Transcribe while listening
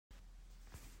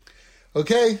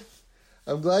Okay,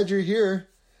 I'm glad you're here.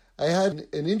 I had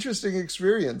an interesting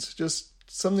experience.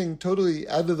 Just something totally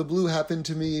out of the blue happened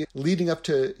to me leading up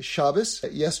to Shabbos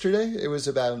yesterday. It was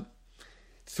about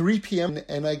 3 p.m.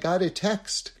 and I got a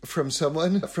text from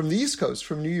someone from the East Coast,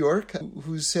 from New York,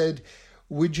 who said,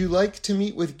 "Would you like to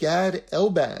meet with Gad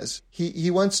Elbaz? He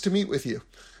wants to meet with you."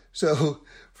 So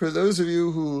for those of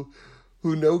you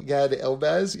who know Gad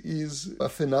Elbaz, he's a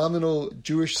phenomenal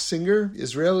Jewish singer,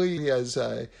 Israeli. He has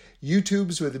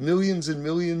YouTubes with millions and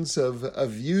millions of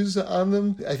views on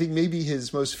them. I think maybe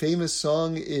his most famous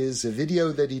song is a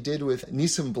video that he did with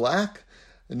Nissim Black,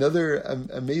 another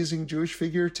amazing Jewish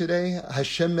figure today.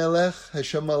 Hashem Melech,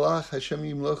 Hashem Malach, Hashem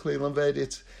Yimloch Le'olam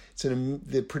Vaed.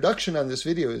 The production on this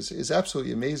video is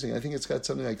absolutely amazing. I think it's got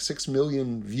something like 6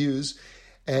 million views.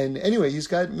 And anyway, he's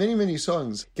got many, many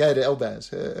songs. Gad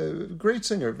Elbaz, a great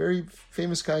singer, very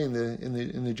famous guy in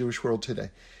the Jewish world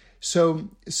today. So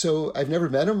I've never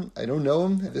met him. I don't know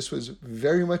him. This was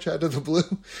very much out of the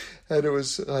blue. And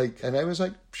I was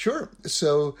like, sure.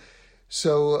 So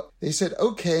they said,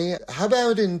 okay, how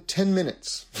about in 10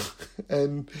 minutes?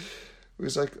 And it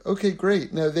was like, okay,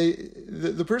 great. Now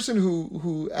the person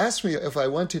who asked me if I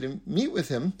wanted to meet with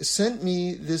him sent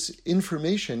me this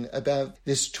information about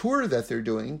this tour that they're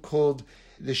doing called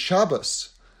the Shabbos.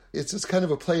 It's kind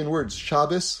of a play in words,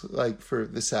 Shabbos, like for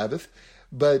the Sabbath.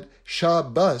 But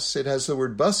Shabbos, it has the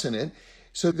word bus in it.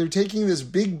 So they're taking this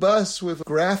big bus with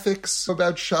graphics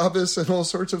about Shabbos and all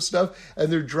sorts of stuff,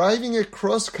 and they're driving it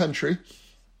cross country,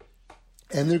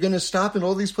 and they're going to stop in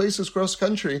all these places cross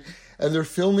country, and they're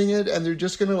filming it, and they're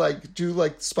just going to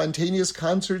do spontaneous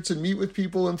concerts and meet with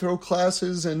people and throw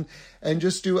classes and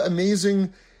just do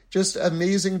amazing, just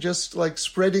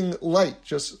spreading light,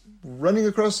 just running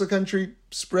across the country,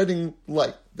 spreading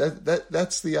light.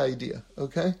 That's the idea,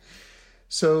 okay?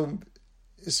 So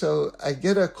I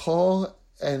get a call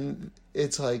and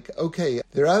it's like, okay,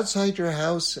 they're outside your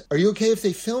house. Are you okay if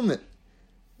they film it?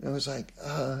 And I was like,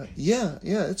 yeah,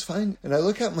 it's fine. And I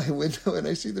look out my window and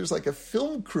I see there's like a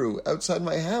film crew outside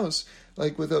my house,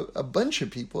 like with a bunch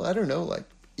of people. I don't know, like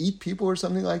 8 people or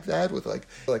something like that, with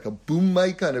like a boom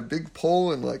mic on a big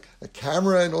pole and like a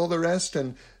camera and all the rest.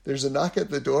 And there's a knock at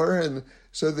the door. And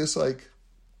so this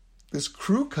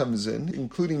crew comes in,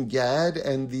 including Gad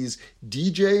and these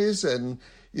DJs and,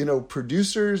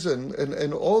 producers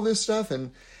and all this stuff.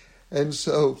 And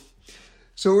so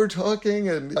we're talking,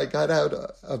 and I got out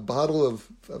a bottle of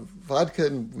vodka,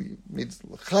 and we made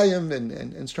l'chaim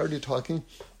and started talking.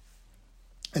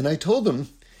 And I told them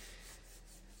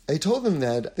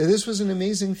that this was an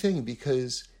amazing thing,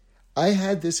 because I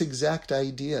had this exact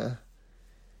idea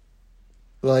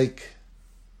like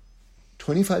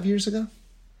 25 years ago.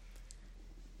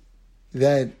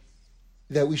 That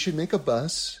we should make a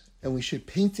bus, and we should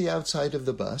paint the outside of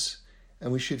the bus,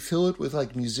 and we should fill it with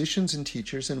like musicians and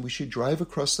teachers, and we should drive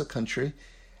across the country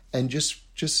and just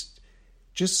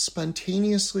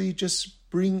spontaneously just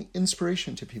bring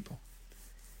inspiration to people.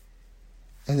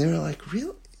 And they were like,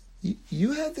 really?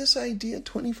 You had this idea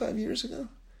 25 years ago?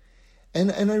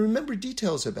 And I remember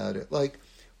details about it. Like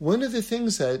one of the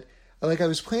things that, like I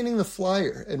was planning the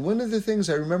flyer, and one of the things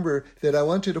I remember that I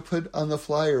wanted to put on the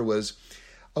flyer was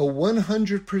a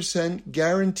 100%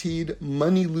 guaranteed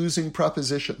money-losing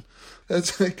proposition.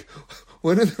 That's like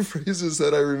one of the phrases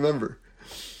that I remember.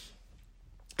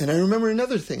 And I remember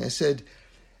another thing. I said,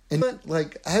 and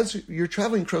like as you're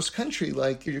traveling cross country,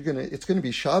 like it's gonna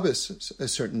be Shabbos a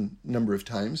certain number of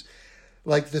times.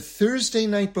 Like the Thursday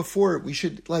night before, we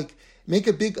should like make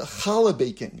a big challah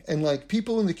baking, and like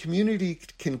people in the community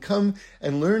can come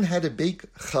and learn how to bake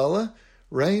challah,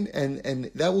 right? And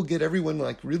that will get everyone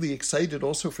like really excited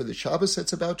also for the Shabbos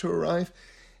that's about to arrive,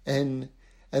 and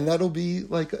that'll be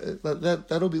like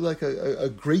a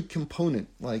great component,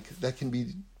 like that can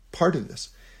be part of this.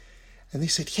 And they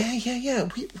said, yeah,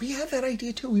 we have that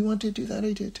idea too. We want to do that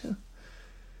idea too.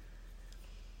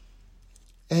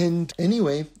 And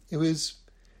anyway,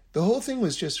 the whole thing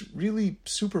was just really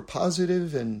super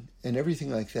positive and everything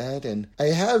like that. And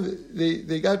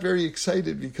they got very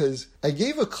excited because I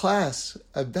gave a class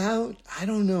about, I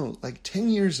don't know, like 10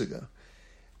 years ago.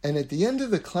 And at the end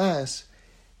of the class,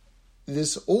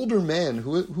 this older man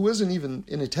who wasn't even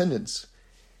in attendance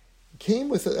came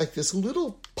with like this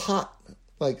little pot,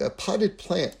 like a potted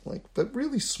plant, like, but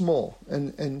really small.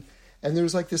 And there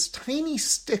was like this tiny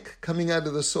stick coming out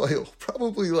of the soil,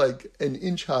 probably like an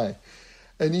inch high.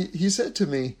 And he said to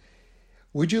me,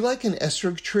 "Would you like an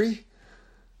esrog tree?"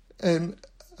 And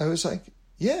I was like,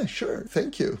 "Yeah, sure,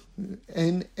 thank you."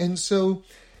 And so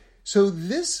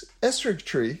this esrog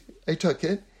tree, I took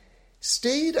it,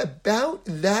 stayed about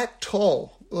that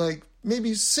tall, like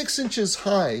maybe 6 inches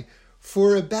high,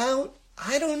 for about,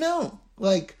 I don't know,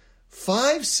 like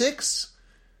 5, 6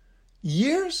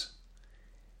 years,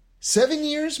 7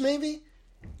 years maybe.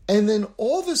 And then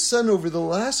all of a sudden over the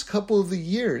last couple of the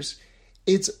years,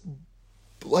 it's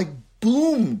like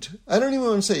boomed. I don't even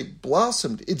want to say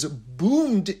blossomed. It's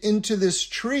boomed into this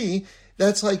tree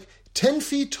that's like 10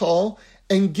 feet tall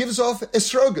and gives off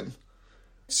esrogim.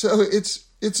 So it's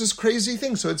this crazy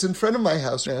thing. So it's in front of my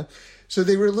house now. So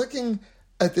they were looking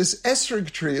at this esrog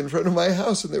tree in front of my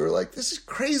house and they were like, this is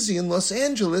crazy. In Los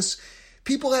Angeles,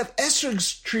 people have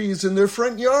esrog trees in their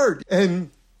front yard.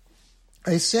 And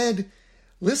I said,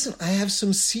 listen, I have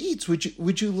some seeds.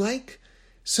 Would you like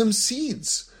some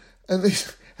seeds? And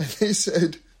they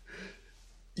said,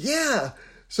 yeah.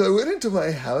 So I went into my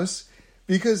house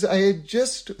because I had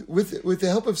just, with the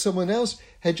help of someone else,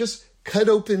 had just cut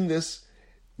open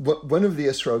one of the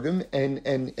esrogim,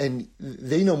 and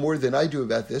they know more than I do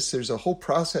about this. There's a whole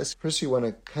process. First, you want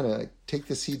to kind of take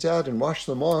the seeds out and wash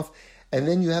them off, and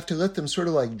then you have to let them sort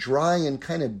of like dry and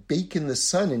kind of bake in the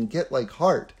sun and get like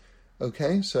hard.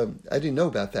 Okay, so I didn't know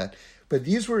about that. But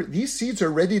these seeds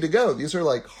are ready to go. These are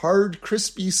like hard,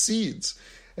 crispy seeds.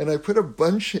 And I put a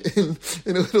bunch in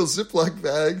a little Ziploc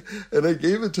bag and I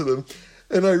gave it to them.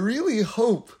 And I really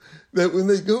hope that when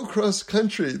they go cross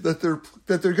country that they're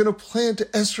going to plant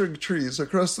esrog trees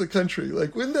across the country.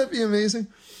 Like, wouldn't that be amazing?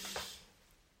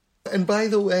 And by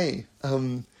the way,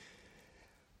 I'm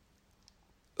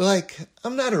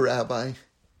not a rabbi.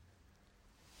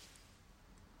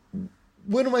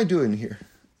 What am I doing here?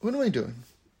 What am I doing?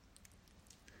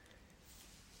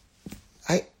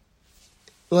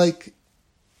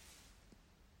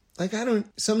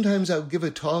 Sometimes I'll give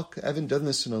a talk. I haven't done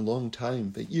this in a long time,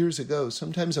 but years ago,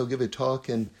 sometimes I'll give a talk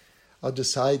and I'll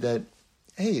decide that,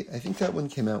 hey, I think that one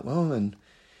came out well, and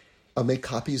I'll make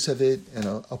copies of it and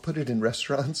I'll put it in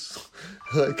restaurants.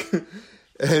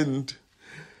 And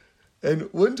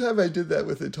one time I did that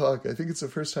with a talk. I think it's the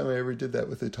first time I ever did that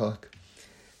with a talk.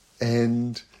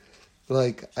 And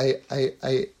I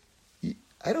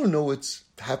don't know what's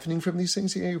happening from these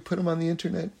things. You put them on the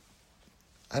internet.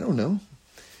 I don't know.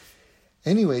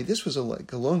 Anyway, this was a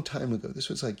long time ago. This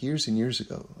was like years and years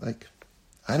ago. Like,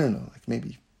 I don't know, like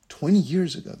maybe 20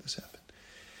 years ago this happened.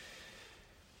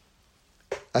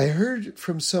 I heard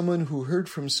from someone who heard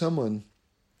from someone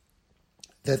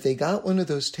that they got one of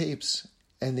those tapes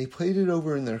and they played it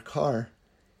over in their car,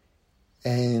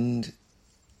 and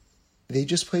they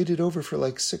just played it over for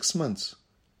like 6 months.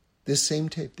 This same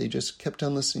tape. They just kept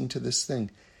on listening to this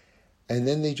thing. And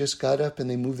then they just got up and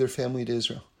they moved their family to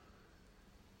Israel.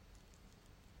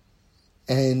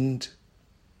 And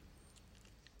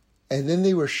then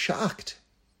they were shocked.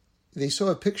 They saw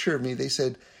a picture of me. They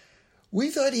said, we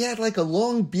thought he had like a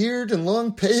long beard and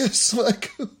long payas.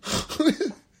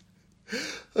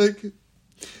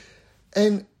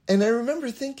 And I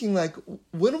remember thinking, like,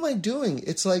 what am I doing?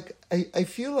 It's like, I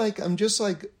feel like I'm just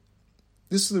like,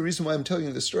 this is the reason why I'm telling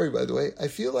you this story, by the way. I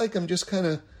feel like I'm just kind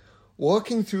of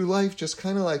walking through life, just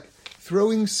kind of like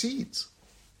throwing seeds.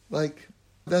 Like,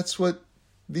 that's what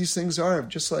these things are,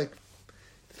 just like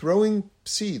throwing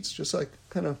seeds, just like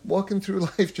kind of walking through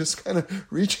life, just kind of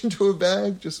reach into a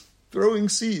bag, just throwing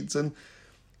seeds. And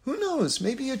who knows,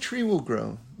 maybe a tree will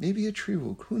grow. Maybe a tree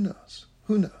will, who knows?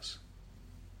 Who knows?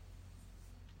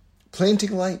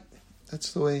 Planting light.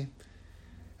 That's the way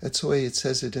it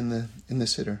says it in the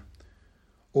Siddur.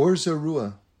 Or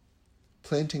Zarua,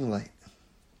 planting light.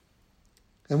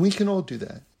 And we can all do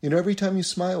that. Every time you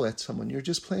smile at someone, you're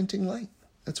just planting light.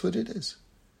 That's what it is.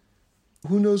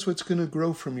 Who knows what's going to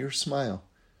grow from your smile?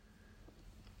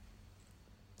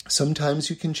 Sometimes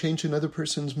you can change another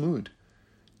person's mood.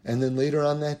 And then later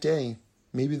on that day,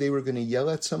 maybe they were going to yell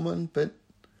at someone, but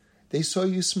they saw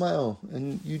you smile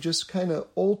and you just kind of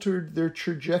altered their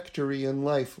trajectory in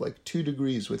life like 2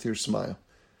 degrees with your smile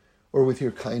or with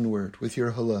your kind word, with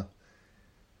your hello.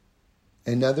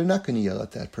 And now they're not going to yell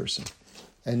at that person.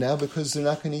 And now because they're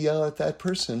not going to yell at that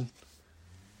person,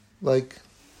 like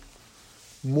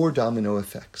more domino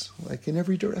effects, like in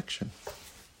every direction.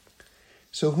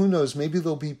 So who knows, maybe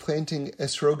they'll be planting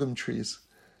esrogim trees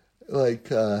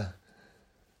like around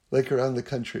the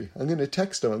country. I'm going to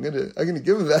text them. I'm going to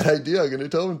give them that idea. I'm going to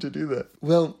tell them to do that.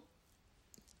 Well,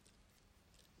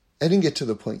 I didn't get to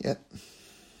the point yet.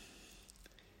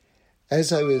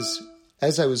 As I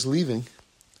was leaving,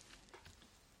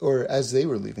 or as they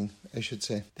were leaving, I should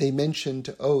say, they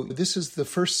mentioned, oh, this is the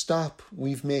first stop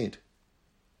we've made.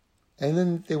 And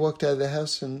then they walked out of the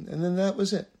house, and then that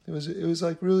was it. It was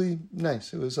like really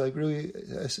nice. It was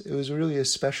really a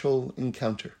special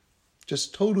encounter,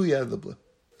 just totally out of the blue.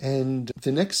 And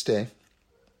the next day,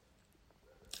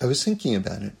 I was thinking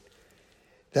about it,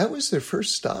 That was their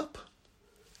first stop?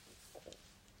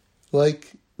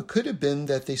 Like, it could have been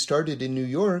that they started in New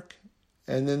York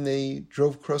and then they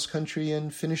drove cross country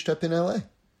and finished up in LA.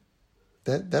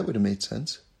 That would have made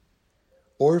sense.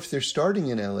 Or if they're starting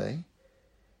in LA,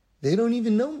 they don't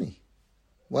even know me.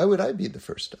 Why would I be the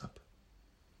first stop?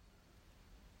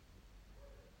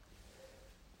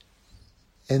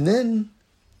 And then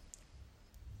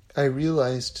I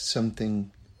realized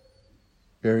something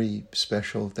very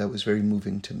special that was very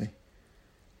moving to me.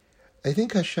 I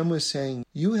think Hashem was saying,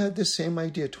 you had the same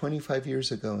idea 25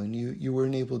 years ago and you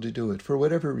weren't able to do it for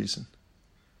whatever reason.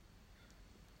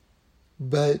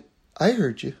 But I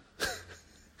heard you.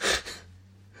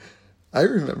 I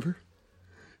remember.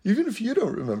 Even if you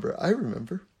don't remember, I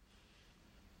remember.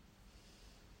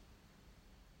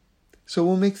 So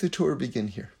we'll make the tour begin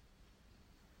here.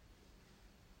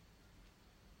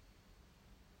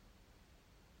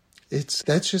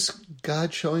 That's just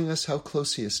God showing us how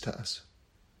close He is to us.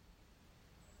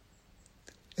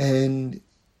 And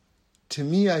to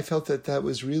me, I felt that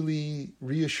was really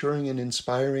reassuring and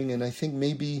inspiring, and I think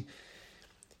maybe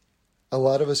a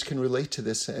lot of us can relate to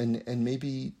this and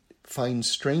maybe find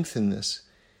strength in this,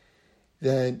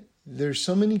 that there's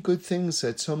so many good things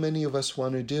that so many of us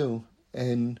want to do,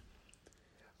 and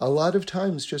a lot of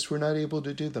times just we're not able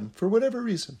to do them for whatever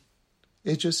reason.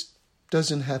 It just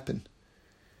doesn't happen.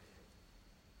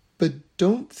 But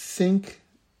don't think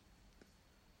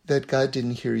that God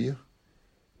didn't hear you.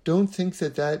 Don't think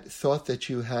that thought that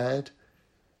you had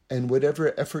and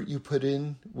whatever effort you put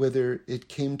in, whether it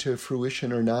came to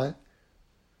fruition or not,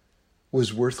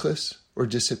 was worthless or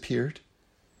disappeared.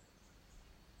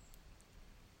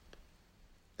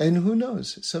 And who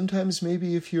knows, sometimes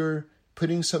maybe if you're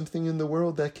putting something in the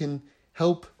world that can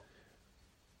help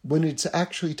when it's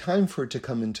actually time for it to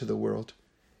come into the world,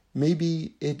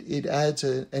 maybe it adds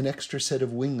an extra set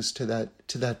of wings to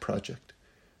that project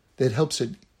that helps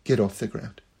it get off the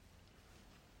ground.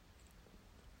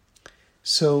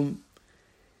 So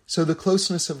the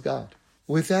closeness of God.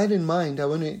 With that in mind, I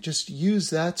want to just use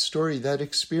that story, that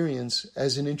experience,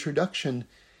 as an introduction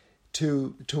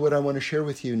to what I want to share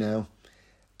with you now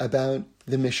about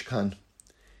the Mishkan.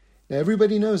 Now,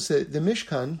 everybody knows that the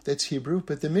Mishkan, that's Hebrew,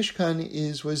 but the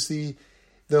Mishkan was the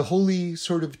holy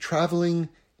sort of traveling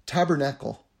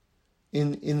tabernacle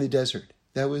in the desert.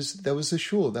 That was the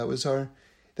shul. That was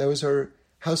our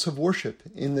house of worship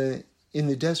in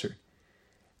the desert.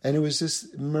 And it was this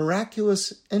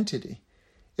miraculous entity.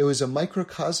 It was a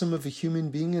microcosm of a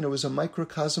human being, and it was a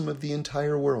microcosm of the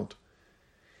entire world.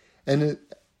 And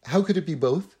how could it be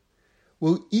both?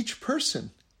 Well, each person,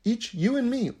 you and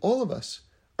me, all of us,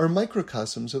 are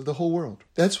microcosms of the whole world.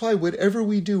 That's why whatever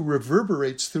we do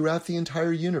reverberates throughout the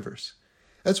entire universe.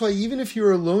 That's why even if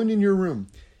you're alone in your room,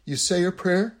 you say a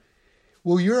prayer,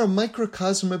 well, you're a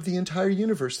microcosm of the entire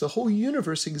universe. The whole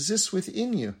universe exists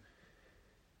within you.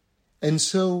 And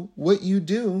so what you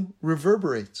do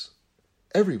reverberates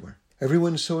everywhere.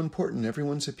 Everyone is so important.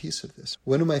 Everyone's a piece of this.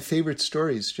 One of my favorite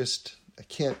stories, I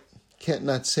can't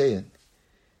not say it,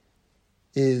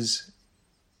 is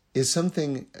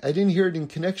something, I didn't hear it in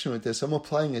connection with this, I'm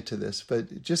applying it to this,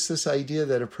 but just this idea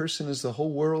that a person is the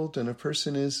whole world and a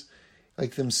person is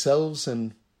like themselves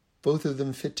and both of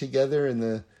them fit together, and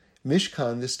the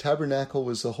Mishkan, this tabernacle,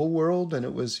 was the whole world and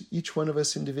it was each one of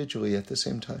us individually at the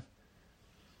same time.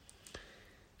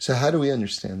 So how do we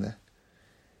understand that?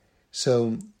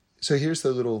 So here's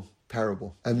the little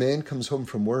parable. A man comes home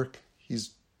from work.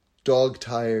 He's dog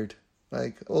tired.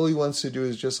 Like, all he wants to do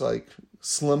is just like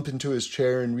slump into his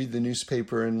chair and read the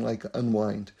newspaper and like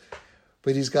unwind.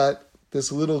 But he's got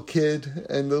this little kid,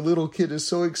 and the little kid is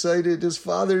so excited. His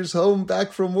father's home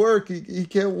back from work. He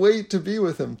can't wait to be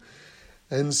with him.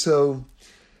 And so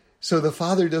the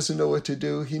father doesn't know what to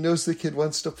do. He knows the kid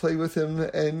wants to play with him,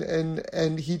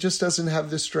 and he just doesn't have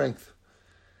the strength.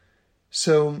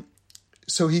 So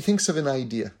he thinks of an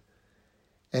idea.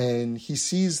 And he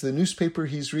sees the newspaper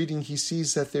he's reading. He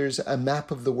sees that there's a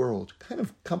map of the world, kind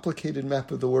of complicated map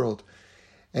of the world.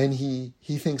 And he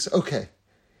thinks, okay,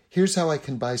 here's how I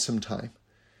can buy some time.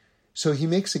 So he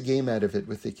makes a game out of it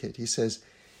with the kid. He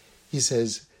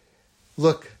says,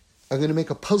 look, I'm going to make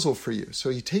a puzzle for you. So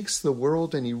he takes the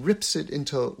world and he rips it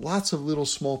into lots of little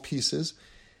small pieces,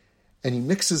 and he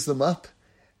mixes them up.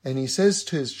 And he says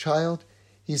to his child,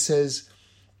 he says,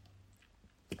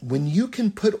 when you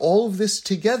can put all of this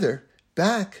together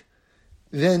back,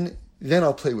 then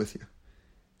I'll play with you.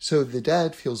 So the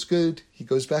dad feels good. He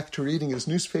goes back to reading his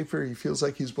newspaper. He feels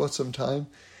like he's bought some time.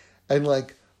 And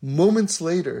like moments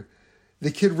later, the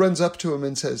kid runs up to him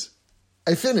and says,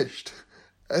 I finished.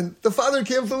 And the father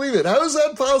can't believe it. How is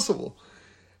that possible?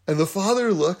 And the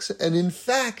father looks, and in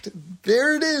fact,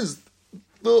 there it is.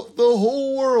 The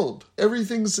whole world.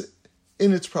 Everything's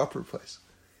in its proper place.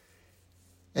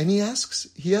 And he asks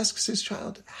his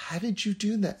child, how did you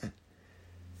do that?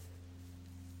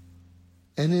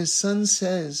 And his son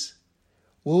says,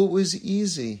 well, it was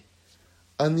easy.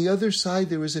 On the other side,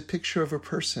 there was a picture of a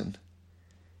person.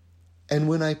 And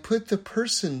when I put the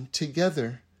person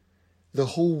together, the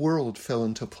whole world fell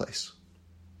into place.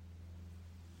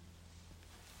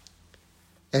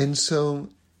 And so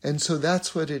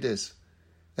that's what it is.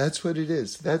 That's what it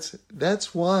is.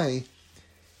 That's why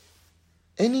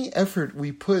any effort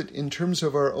we put in terms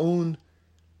of our own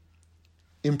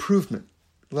improvement,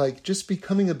 like just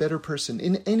becoming a better person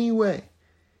in any way,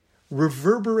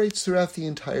 reverberates throughout the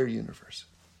entire universe.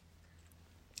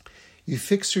 You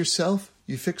fix yourself,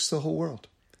 you fix the whole world.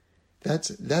 That's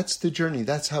the journey.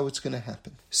 That's how it's going to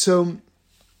happen. So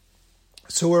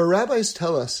our rabbis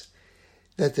tell us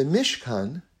that the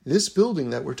Mishkan, this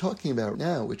building that we're talking about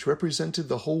now, which represented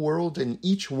the whole world and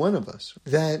each one of us,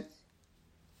 that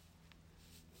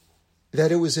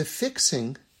it was a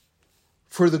fixing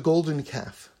for the golden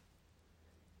calf,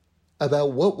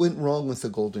 about what went wrong with the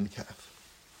golden calf.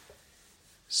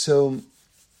 So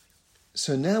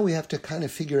now we have to kind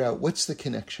of figure out what's the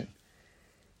connection.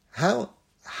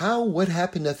 What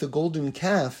happened at the golden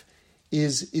calf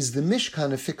is the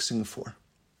Mishkan a fixing for.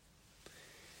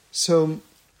 So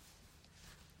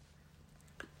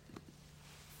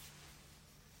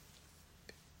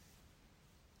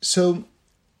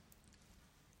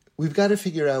we've got to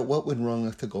figure out what went wrong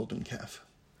with the golden calf.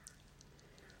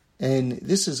 And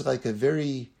this is like a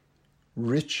very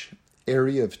rich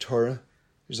area of Torah.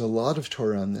 There's a lot of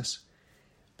Torah on this.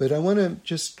 But I want to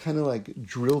just kind of like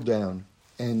drill down.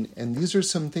 And these are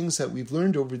some things that we've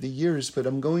learned over the years, but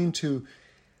I'm going to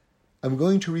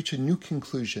reach a new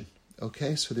conclusion.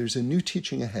 Okay? So there's a new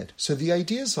teaching ahead. So the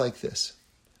idea is like this.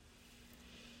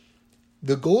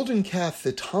 The golden calf,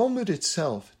 the Talmud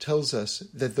itself tells us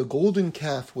that the golden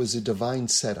calf was a divine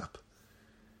setup.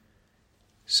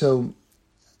 So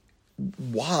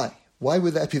why? Why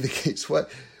would that be the case?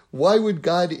 Why would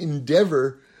God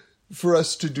endeavor for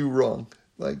us to do wrong?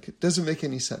 Like, it doesn't make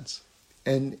any sense.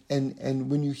 And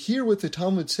when you hear what the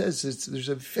Talmud says, there's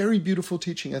a very beautiful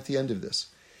teaching at the end of this.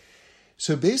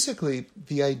 So basically,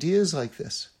 the idea is like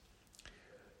this.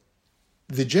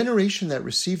 The generation that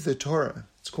received the Torah,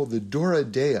 it's called the Dora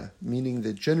Dea, meaning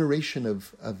the generation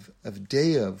of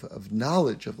Dea, of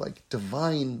knowledge, of like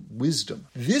divine wisdom.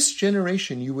 This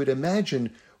generation, you would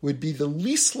imagine, would be the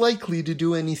least likely to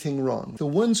do anything wrong. The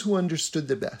ones who understood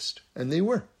the best. And they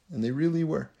were. And they really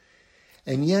were.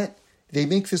 And yet, they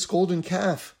make this golden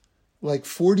calf like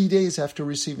 40 days after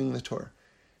receiving the Torah.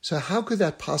 So how could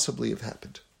that possibly have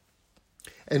happened?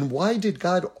 And why did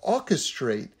God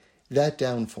orchestrate that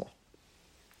downfall?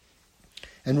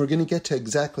 And we're going to get to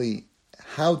exactly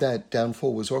how that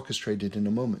downfall was orchestrated in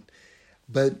a moment.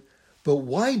 But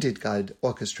why did God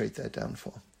orchestrate that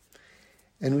downfall?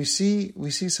 And we see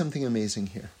something amazing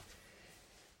here.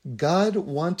 God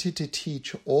wanted to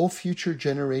teach all future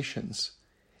generations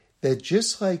that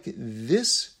just like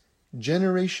this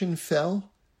generation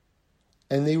fell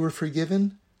and they were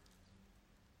forgiven,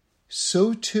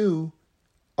 so too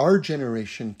our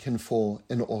generation can fall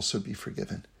and also be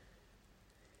forgiven.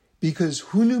 Because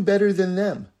who knew better than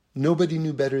them? Nobody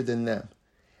knew better than them.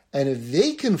 And if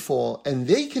they can fall and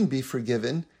they can be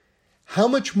forgiven, how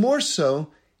much more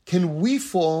so can we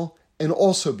fall and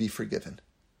also be forgiven?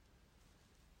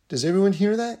 Does everyone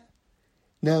hear that?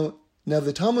 Now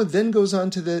the Talmud then goes on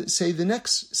to say the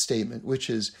next statement, which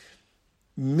is,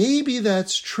 maybe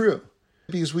that's true,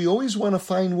 because we always want to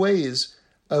find ways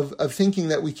of thinking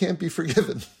that we can't be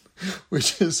forgiven,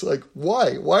 which is like,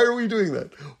 why? Why are we doing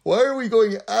that? Why are we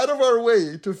going out of our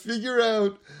way to figure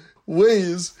out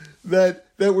ways that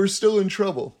we're still in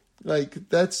trouble? Like,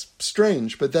 that's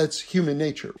strange, but that's human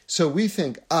nature. So we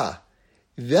think,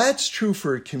 that's true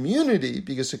for a community,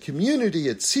 because a community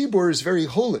at Tzibor is very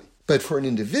holy. But for an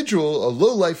individual, a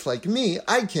lowlife like me,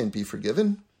 I can't be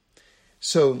forgiven.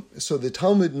 So the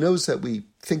Talmud knows that we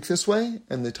think this way,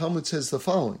 and the Talmud says the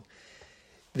following,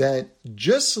 that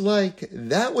just like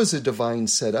that was a divine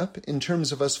setup in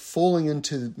terms of us falling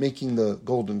into making the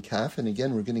golden calf, and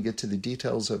again, we're going to get to the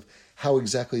details of how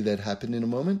exactly that happened in a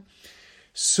moment,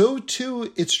 so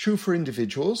too it's true for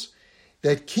individuals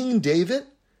that King David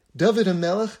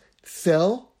HaMelech,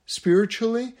 fell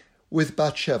spiritually with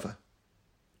Bathsheba.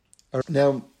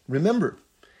 Now, remember,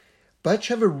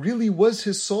 Bathsheba really was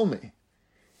his soulmate.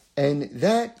 And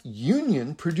that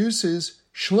union produces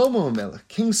Shlomo HaMelech,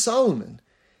 King Solomon.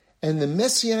 And the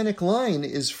messianic line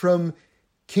is from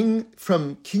King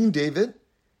David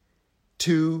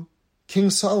to King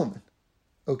Solomon.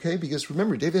 Okay, because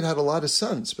remember, David had a lot of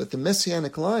sons, but the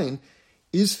messianic line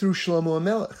is through Shlomo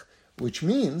HaMelech, which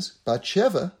means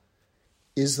Bathsheba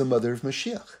is the mother of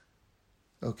Mashiach.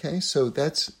 Okay, so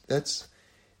that's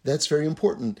very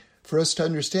important for us to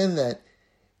understand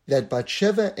that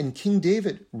Bathsheba and King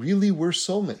David really were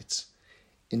soulmates.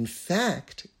 In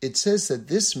fact, it says that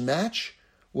this match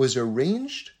was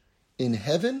arranged in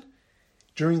heaven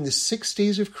during the 6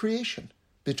 days of creation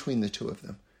between the two of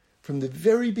them. From the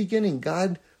very beginning,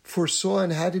 God foresaw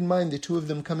and had in mind the two of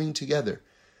them coming together.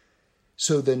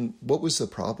 So then what was the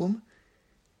problem?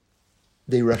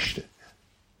 They rushed it.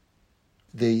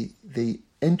 They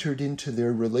entered into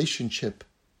their relationship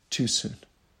too soon.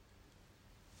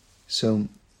 So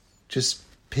just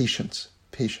patience.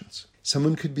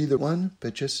 Someone could be the one,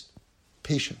 but just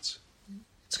patience.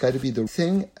 It's got to be the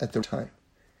thing at the time.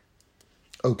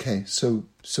 Okay, so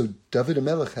David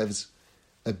HaMelech has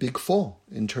a big fall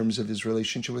in terms of his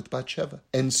relationship with Bathsheba.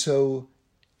 And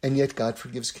yet God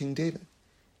forgives King David.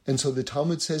 And so the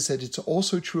Talmud says that it's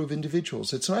also true of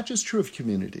individuals. It's not just true of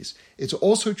communities. It's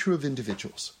also true of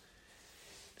individuals.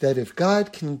 That if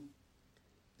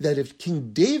King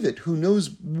David, who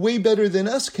knows way better than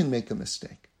us, can make a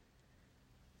mistake,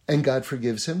 and God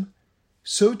forgives him,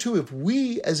 so too if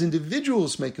we as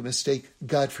individuals make a mistake,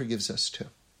 God forgives us too.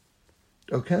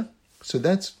 Okay? So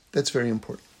that's very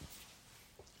important.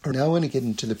 Now I want to get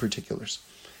into the particulars.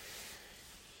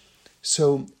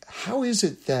 So how is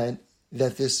it that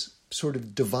this sort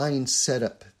of divine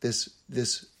setup,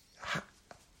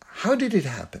 how did it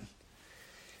happen?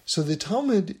 So the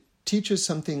Talmud teaches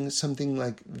something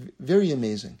like very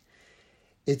amazing.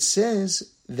 It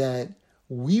says that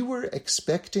we were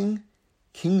expecting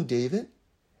King David,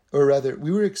 or rather,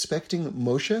 we were expecting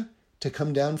Moshe to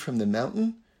come down from the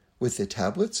mountain with the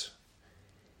tablets,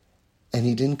 and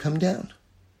he didn't come down.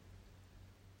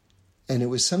 And it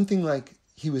was something like,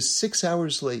 he was 6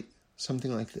 hours late,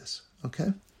 something like this,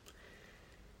 okay?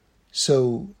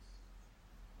 So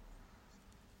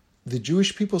the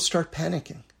Jewish people start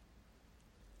panicking.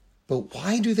 But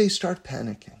why do they start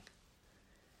panicking?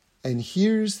 And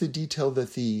here's the detail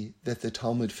that the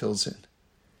Talmud fills in.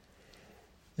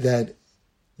 That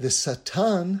the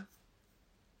Satan,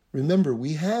 remember,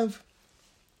 we have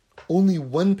only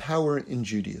one power in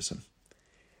Judaism.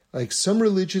 Like some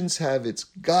religions have, it's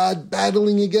God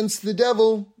battling against the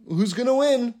devil. Who's going to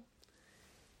win?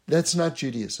 That's not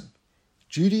Judaism.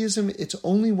 Judaism, it's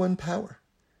only one power.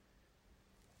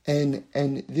 And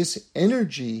this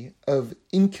energy of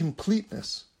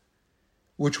incompleteness,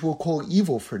 which we'll call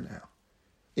evil for now,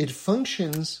 it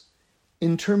functions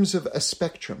in terms of a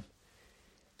spectrum.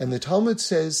 And the Talmud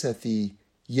says that the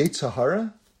Yetzer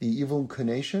Hara, the evil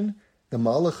inclination, the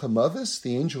Malach HaMavis,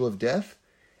 the angel of death,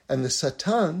 and the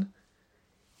Satan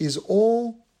is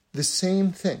all the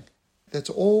same thing.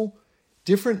 That's all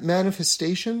different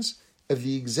manifestations of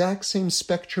the exact same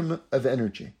spectrum of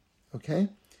energy. Okay?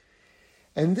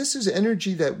 And this is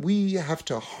energy that we have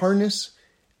to harness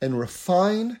and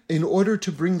refine in order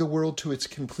to bring the world to its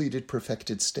completed,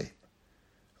 perfected state.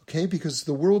 Okay? Because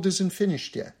the world isn't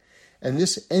finished yet. And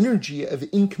this energy of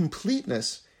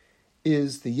incompleteness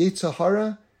is the Yetzer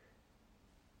Hara,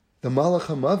 the Malach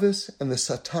HaMavis, and the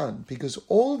Satan. Because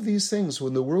all of these things,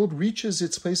 when the world reaches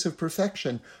its place of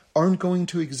perfection, aren't going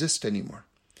to exist anymore.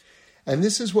 And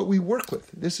this is what we work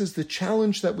with. This is the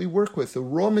challenge that we work with, the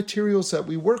raw materials that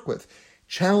we work with.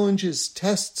 Challenges,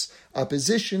 tests,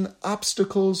 opposition,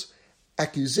 obstacles,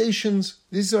 accusations.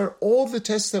 These are all the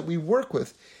tests that we work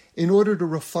with in order to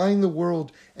refine the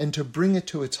world and to bring it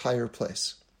to its higher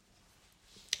place.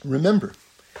 Remember,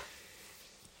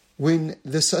 when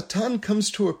the Satan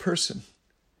comes to a person,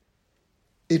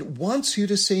 it wants you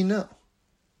to say no.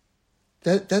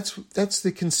 That's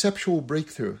the conceptual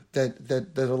breakthrough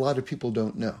that a lot of people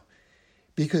don't know.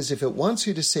 Because if it wants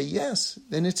you to say yes,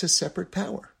 then it's a separate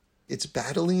power. It's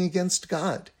battling against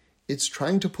God. It's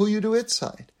trying to pull you to its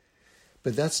side.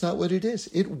 But that's not what it is.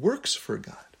 It works for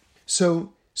God.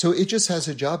 So it just has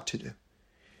a job to do.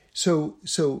 So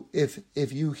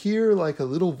if you hear like a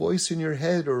little voice in your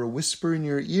head or a whisper in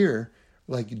your ear,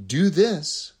 like do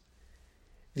this,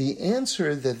 the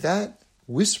answer that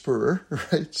whisperer,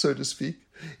 right, so to speak,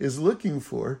 is looking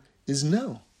for is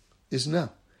no.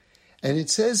 And it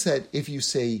says that if you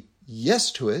say yes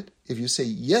to it, if you say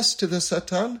yes to the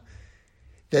Satan,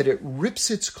 that it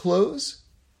rips its clothes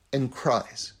and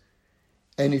cries.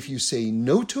 And if you say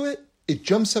no to it, it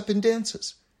jumps up and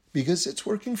dances because it's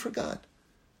working for God.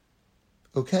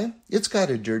 Okay? It's got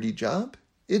a dirty job.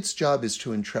 Its job is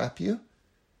to entrap you,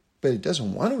 but it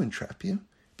doesn't want to entrap you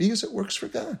because it works for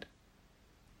God.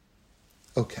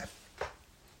 Okay.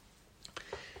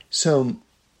 So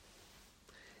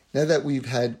now that we've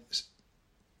had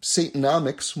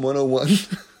Satanomics 101,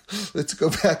 let's go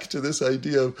back to this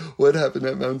idea of what happened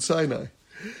at Mount Sinai.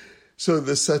 So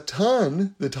the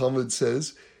Satan, the Talmud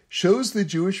says, shows the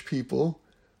Jewish people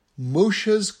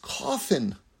Moshe's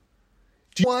coffin.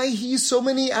 Do you know why he's so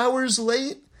many hours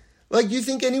late? Like, you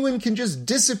think anyone can just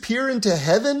disappear into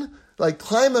heaven? Like,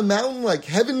 climb a mountain, like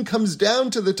heaven comes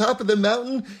down to the top of the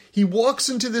mountain? He walks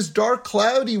into this dark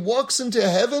cloud, he walks into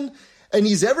heaven, and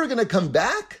he's ever going to come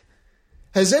back?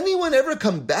 Has anyone ever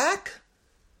come back?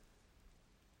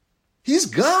 He's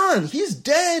gone. He's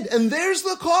dead. And there's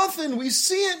the coffin. We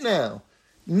see it now.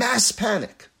 Mass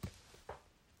panic.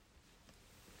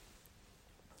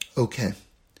 Okay.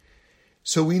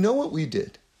 So we know what we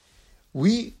did.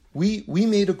 We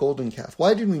made a golden calf.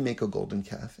 Why did we make a golden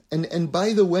calf? And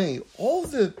by the way, all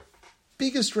the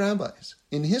biggest rabbis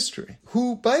in history,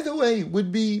 who, by the way,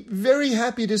 would be very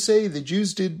happy to say the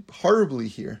Jews did horribly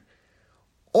here,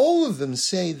 all of them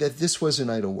say that this was an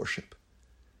idol worship,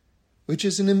 which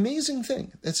is an amazing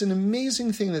thing. That's an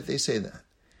amazing thing that they say that.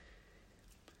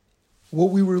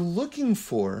 What we were looking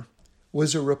for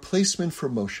was a replacement for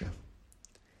Moshe.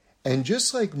 And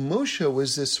just like Moshe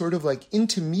was this sort of like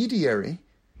intermediary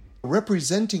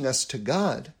representing us to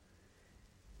God,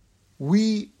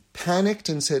 we panicked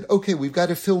and said, okay, we've got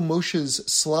to fill Moshe's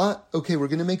slot. Okay, we're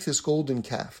going to make this golden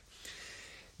calf.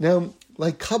 Now,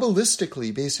 like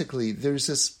Kabbalistically, basically, there's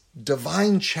this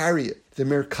divine chariot, the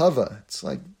Merkava. It's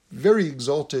like very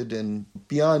exalted and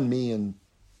beyond me. And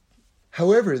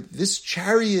however, this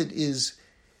chariot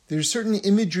there's certain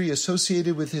imagery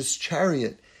associated with his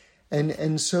chariot.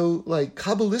 And so, like,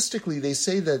 Kabbalistically, they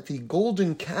say that the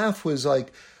golden calf was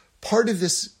like part of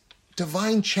this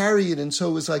divine chariot. And so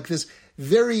it was like this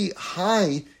very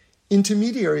high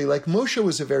intermediary, like Moshe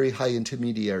was a very high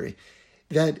intermediary,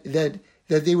 that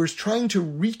they were trying to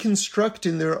reconstruct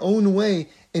in their own way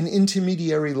an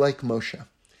intermediary like Moshe.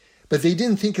 But they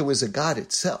didn't think it was a God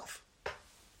itself.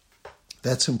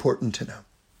 That's important to know.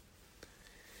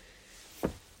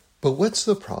 But what's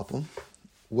the problem?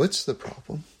 What's the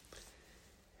problem?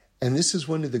 And this is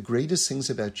one of the greatest things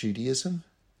about Judaism.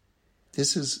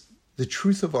 This is the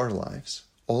truth of our lives,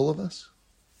 all of us,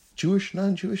 Jewish,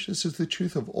 non-Jewish, this is the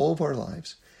truth of all of our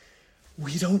lives.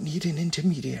 We don't need an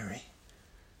intermediary.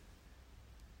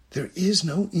 There is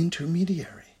no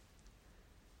intermediary.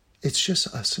 It's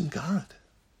just us and God.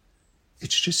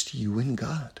 It's just you and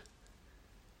God.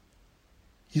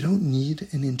 You don't need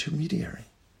an intermediary.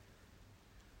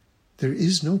 There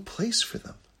is no place for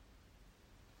them.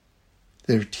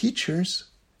 They're teachers.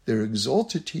 They're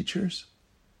exalted teachers.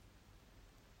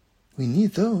 We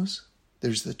need those.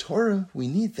 There's the Torah. We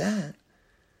need that.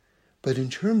 But in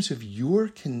terms of your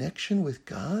connection with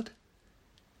God,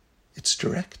 it's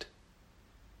direct.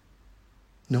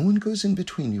 No one goes in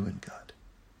between you and God.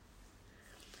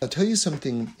 I'll tell you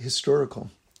something historical.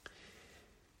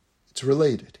 It's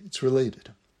related.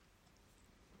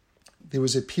 There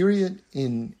was a period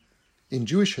in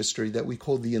Jewish history that we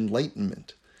call the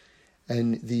Enlightenment.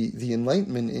 And the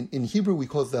Enlightenment, in Hebrew, we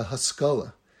call it the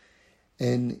Haskalah.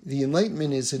 And the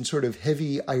Enlightenment is in sort of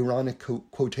heavy ironic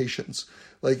quotations.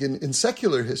 Like in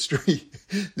secular history,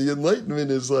 the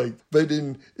Enlightenment is like, but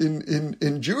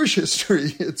in Jewish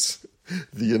history, it's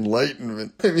the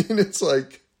Enlightenment. I mean, it's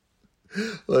like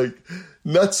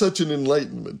not such an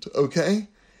enlightenment, okay?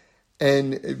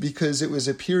 And because it was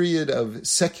a period of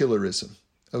secularism,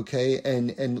 okay,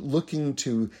 and looking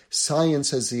to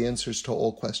science as the answers to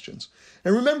all questions.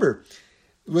 And remember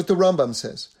what the Rambam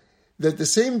says, that the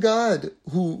same God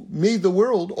who made the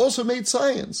world also made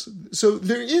science. So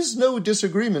there is no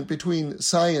disagreement between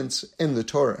science and the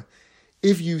Torah.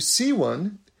 If you see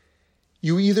one,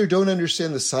 you either don't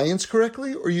understand the science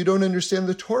correctly or you don't understand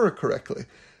the Torah correctly.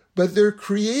 But they're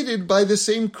created by the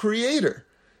same creator.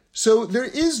 So there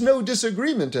is no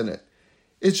disagreement in it.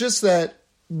 It's just that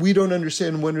we don't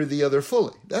understand one or the other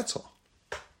fully. That's all.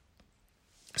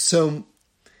 So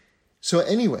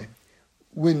anyway,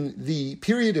 when the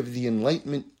period of the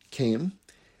Enlightenment came,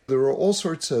 there were all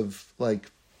sorts of like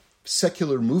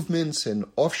secular movements and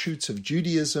offshoots of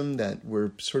Judaism that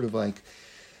were sort of like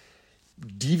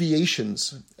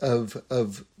deviations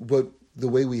of what the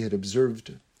way we had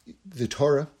observed the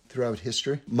Torah throughout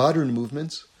history, modern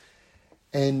movements.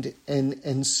 And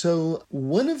so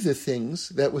one of the things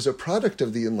that was a product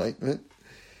of the Enlightenment,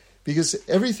 because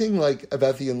everything like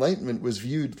about the Enlightenment was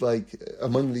viewed like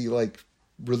among the like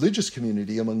religious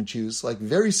community, among Jews, like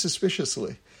very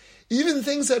suspiciously. Even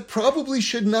things that probably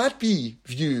should not be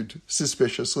viewed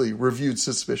suspiciously were viewed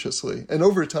suspiciously. And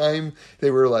over time,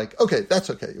 they were like, okay, that's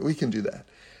okay, we can do that.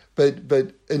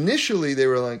 But initially they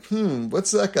were like,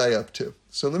 what's that guy up to?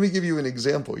 So let me give you an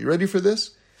example. You ready for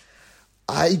this?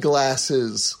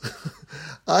 Eyeglasses.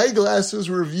 Eyeglasses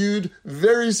were viewed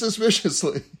very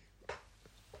suspiciously.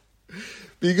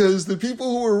 Because the people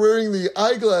who were wearing the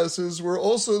eyeglasses were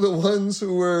also the ones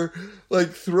who were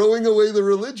like throwing away the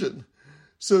religion.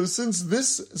 So since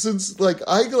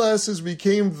eyeglasses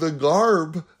became the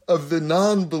garb of the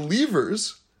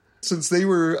non-believers, since they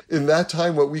were in that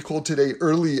time what we call today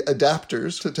early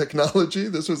adapters to technology,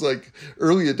 this was like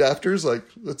early adapters, like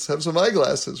let's have some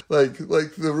eyeglasses. Like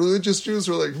the religious Jews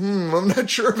were like, I'm not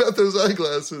sure about those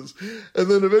eyeglasses. And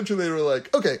then eventually they were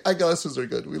like, okay, eyeglasses are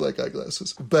good. We like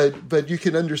eyeglasses. But you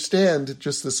can understand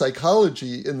just the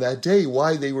psychology in that day,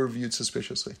 why they were viewed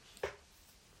suspiciously.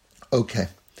 Okay.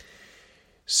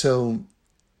 So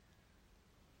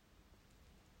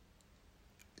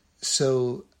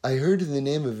I heard in the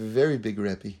name of a very big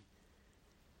Rebbe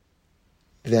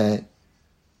that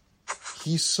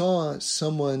he saw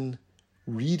someone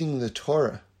reading the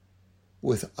Torah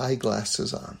with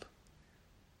eyeglasses on,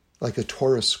 like a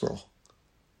Torah scroll.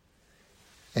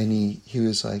 And he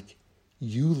was like,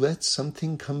 you let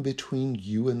something come between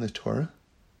you and the Torah?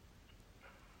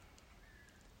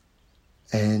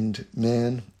 And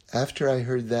man, after I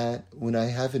heard that, when I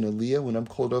have an aliyah, when I'm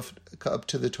called up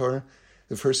to the Torah,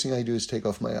 the first thing I do is take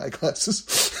off my eyeglasses.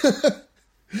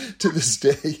 To this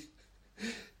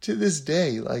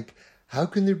day, like, how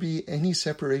can there be any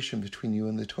separation between you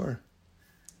and the Torah?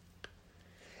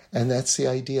 And that's the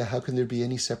idea. How can there be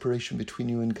any separation between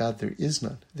you and God? There is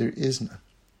none. There is none.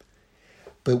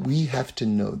 But we have to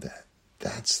know that.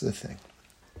 That's the thing.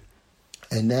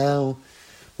 And now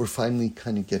we're finally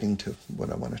kind of getting to what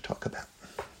I want to talk about.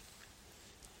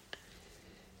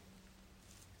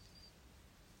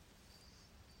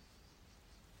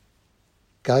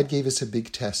 God gave us a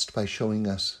big test by showing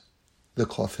us the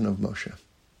coffin of Moshe.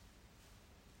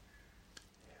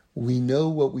 We know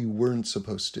what we weren't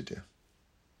supposed to do.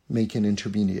 Make an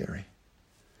intermediary.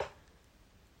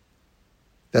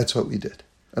 That's what we did,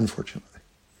 unfortunately.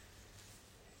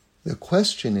 The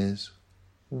question is,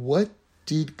 what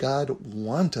did God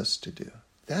want us to do?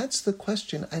 That's the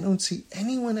question I don't see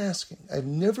anyone asking. I've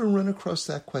never run across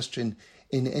that question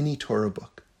in any Torah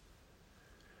book.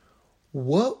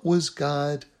 What was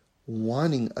God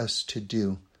wanting us to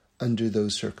do under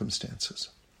those circumstances?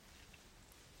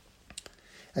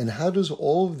 And how does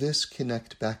all of this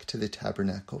connect back to the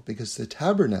tabernacle? Because the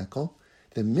tabernacle,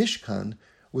 the Mishkan,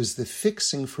 was the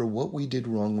fixing for what we did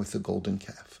wrong with the golden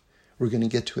calf. We're going to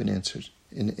get to an answer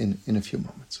in a few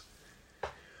moments.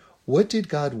 What did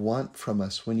God want from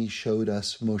us when he showed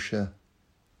us Moshe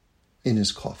in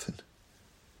his coffin?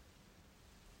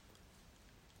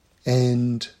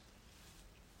 And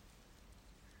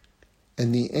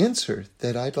the answer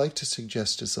that I'd like to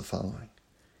suggest is the following.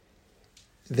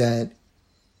 That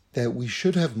we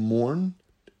should have mourned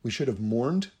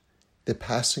the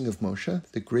passing of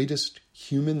Moshe, the greatest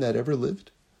human that ever lived.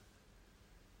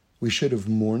 We should have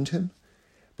mourned him,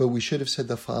 but we should have said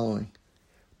the following: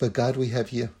 but God, we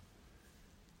have you,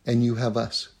 and you have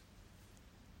us.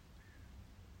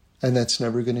 And that's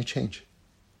never going to change.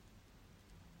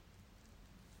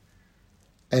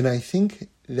 And I think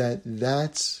that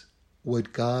that's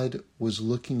what God was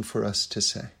looking for us to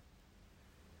say.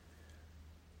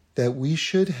 That we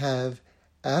should have,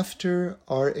 after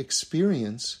our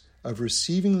experience of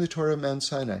receiving the Torah at Mount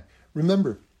Sinai.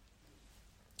 Remember,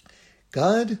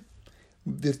 God,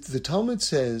 the Talmud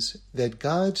says that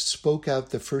God spoke out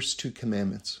the first two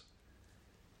commandments.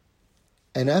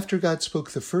 And after God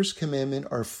spoke the first commandment,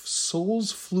 our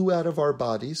souls flew out of our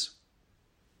bodies.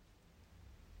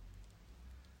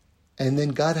 And then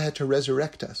God had to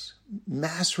resurrect us.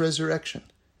 Mass resurrection.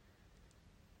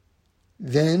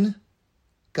 Then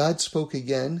God spoke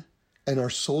again, and our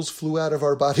souls flew out of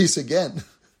our bodies again.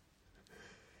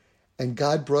 And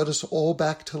God brought us all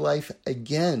back to life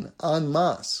again, en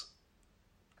masse.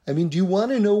 I mean, do you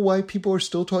want to know why people are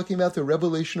still talking about the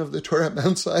revelation of the Torah at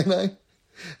Mount Sinai?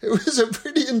 It was a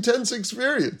pretty intense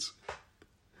experience.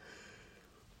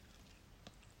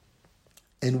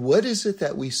 And what is it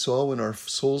that we saw when our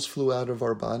souls flew out of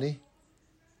our body?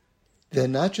 That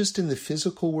not just in the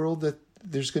physical world that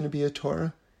there's going to be a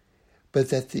Torah, but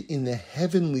that in the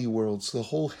heavenly worlds, the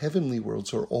whole heavenly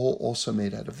worlds are all also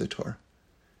made out of the Torah.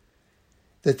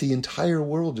 That the entire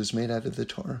world is made out of the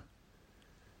Torah.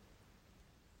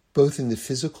 Both in the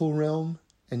physical realm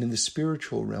and in the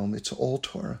spiritual realm, it's all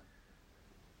Torah.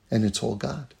 And it's all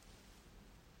God.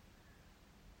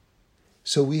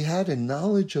 So we had a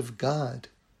knowledge of God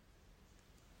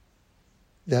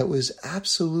that was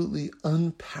absolutely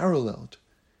unparalleled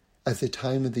at the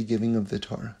time of the giving of the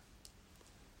Torah.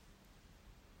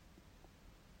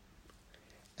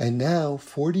 And now,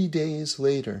 40 days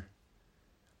later,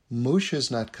 Moshe's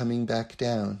not coming back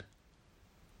down.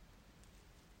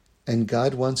 And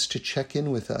God wants to check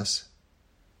in with us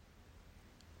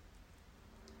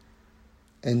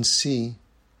and see,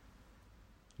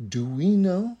 do we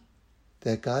know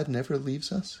that God never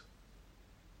leaves us?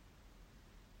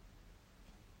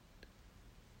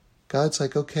 God's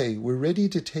like, okay, we're ready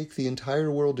to take the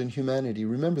entire world and humanity.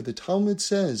 Remember, the Talmud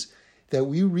says that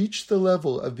we reach the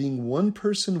level of being one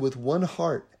person with one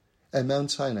heart at Mount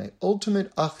Sinai.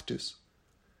 Ultimate achdus,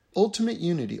 ultimate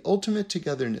unity, ultimate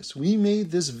togetherness. We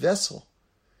made this vessel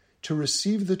to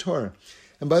receive the Torah.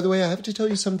 And by the way, I have to tell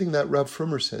you something that Rav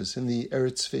Frommer says in the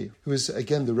Eretz Tzvi, who is,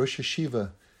 again, the Rosh Yeshiva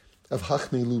of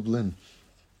Chachmei Lublin,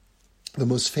 the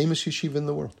most famous yeshiva in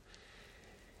the world.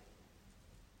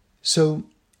 So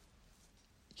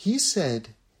he said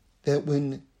that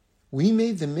when we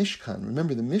made the Mishkan,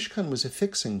 remember the Mishkan was a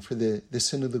fixing for the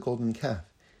sin of the golden calf,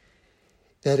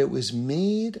 that it was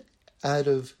made out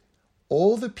of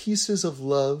all the pieces of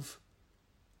love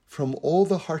from all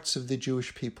the hearts of the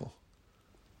Jewish people.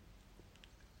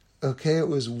 Okay, it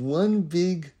was one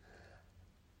big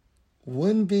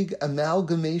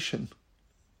amalgamation,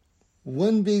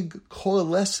 one big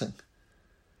coalescing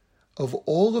of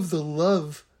all of the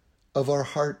love of our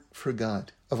heart for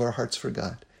God, of our hearts for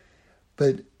God.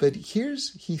 But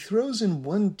he throws in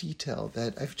one detail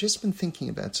that I've just been thinking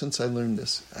about since I learned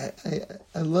this.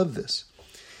 I love this.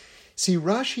 See,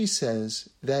 Rashi says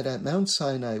that at Mount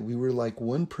Sinai we were like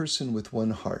one person with one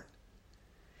heart.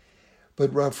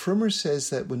 But Rav Frommer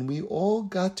says that when we all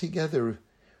got together,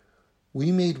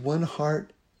 we made one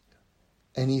heart,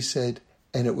 and he said,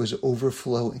 and it was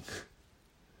overflowing.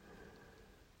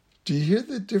 Do you hear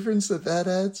the difference that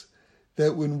adds?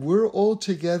 That when we're all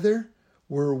together,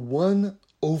 we're one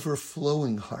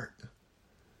overflowing heart.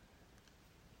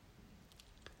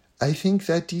 I think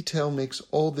that detail makes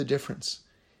all the difference.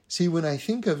 See, when I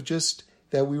think of just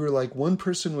that we were like one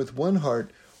person with one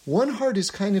heart is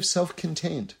kind of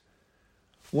self-contained.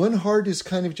 One heart is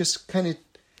kind of,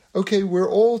 okay, we're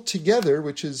all together,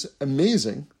 which is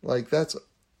amazing. Like, that's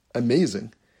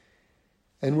amazing.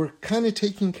 And we're kind of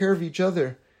taking care of each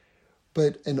other.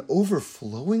 But an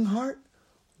overflowing heart,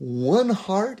 one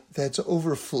heart that's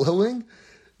overflowing,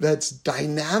 that's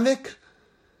dynamic,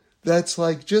 that's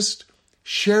like just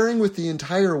sharing with the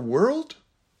entire world,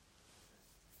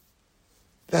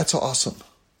 that's awesome.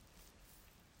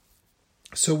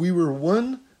 So we were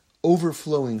one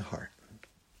overflowing heart.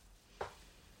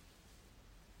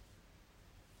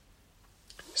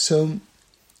 So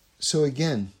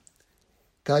again,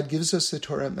 God gives us the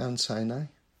Torah at Mount Sinai,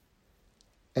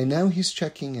 and now he's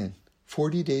checking in.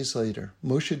 40 days later,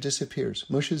 Moshe disappears.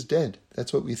 Moshe's dead.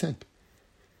 That's what we think.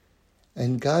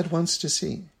 And God wants to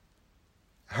see,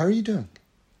 how are you doing?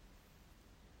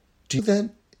 Do you know that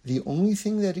the only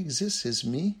thing that exists is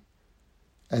me?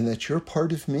 And that you're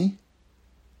part of me?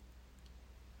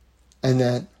 And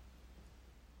that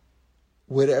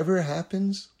whatever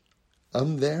happens,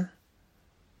 I'm there?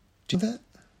 Do you know that?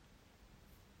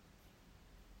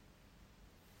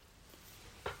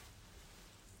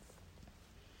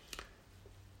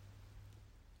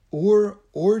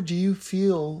 Or do you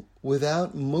feel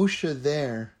without Moshe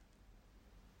there,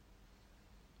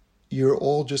 you're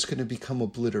all just going to become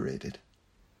obliterated?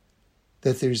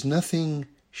 That there's nothing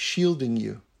shielding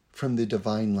you from the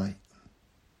divine light?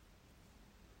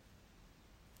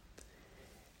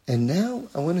 And now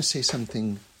I want to say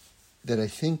something that I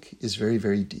think is very,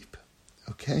 very deep.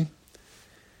 Okay?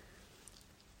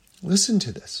 Listen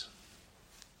to this.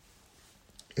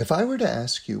 If I were to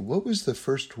ask you, what was the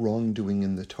first wrongdoing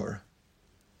in the Torah?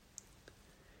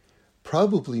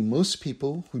 Probably most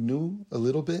people who knew a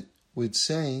little bit would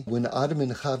say when Adam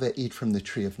and Chava ate from the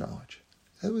tree of knowledge.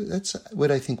 That's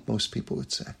what I think most people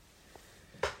would say.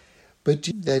 But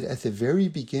do you know that at the very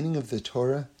beginning of the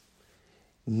Torah,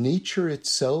 nature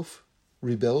itself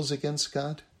rebels against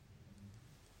God?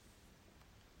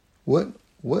 What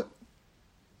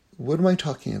am I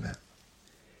talking about?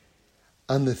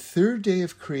 On the third day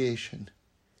of creation,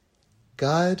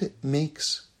 God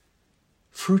makes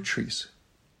fruit trees.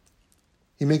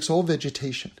 He makes all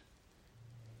vegetation.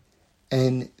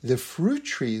 And the fruit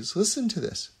trees, listen to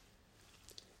this,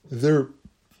 their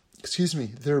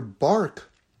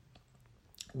bark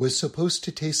was supposed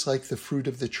to taste like the fruit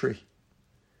of the tree.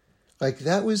 Like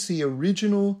that was the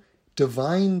original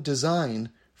divine design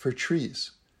for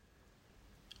trees.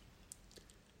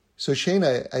 So Shane,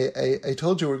 I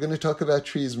told you we're going to talk about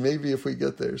trees maybe if we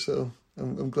get there. So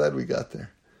I'm glad we got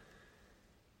there.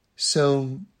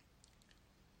 So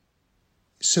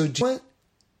do you know what?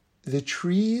 The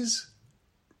trees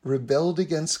rebelled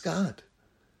against God.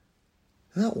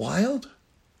 Isn't that wild?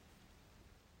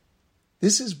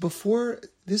 This is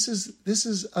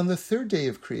on the third day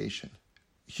of creation.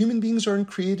 Human beings aren't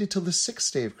created till the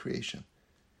sixth day of creation.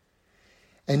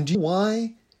 And do you know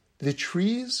why the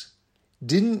trees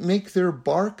didn't make their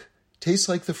bark taste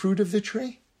like the fruit of the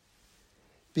tree?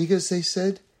 Because they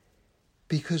said,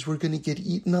 because we're going to get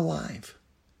eaten alive.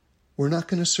 We're not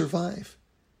going to survive.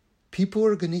 People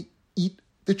are going to eat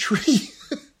the tree.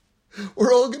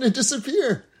 We're all going to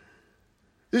disappear.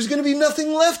 There's going to be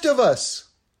nothing left of us.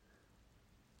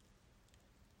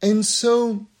 And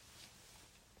so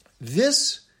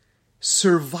this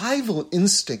survival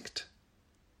instinct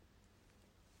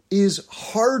is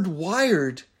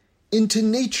hardwired into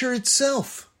nature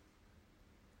itself.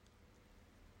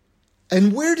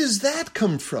 And where does that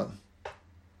come from?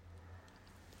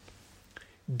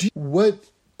 What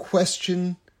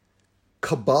question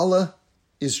Kabbalah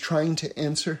is trying to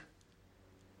answer?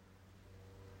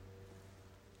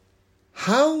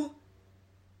 How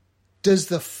does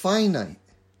the finite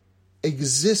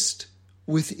exist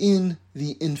within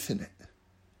the infinite?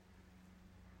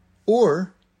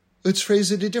 Or, let's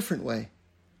phrase it a different way.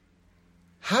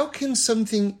 How can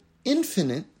something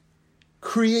infinite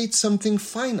create something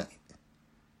finite?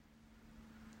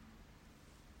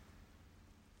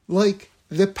 Like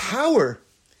the power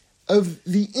of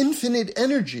the infinite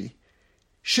energy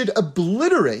should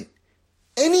obliterate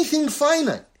anything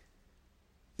finite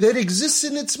that exists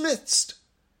in its midst.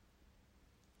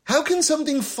 How can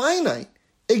something finite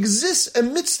exist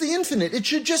amidst the infinite? It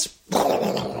should just...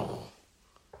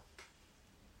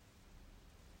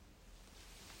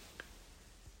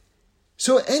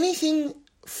 So anything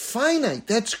finite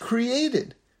that's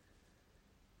created,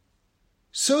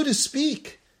 so to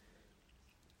speak,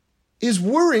 is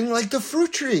whirring like the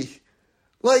fruit tree.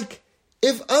 Like,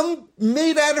 if I'm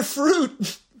made out of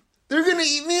fruit, they're going to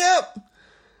eat me up.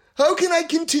 How can I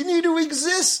continue to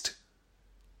exist?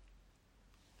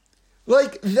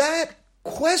 Like, that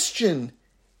question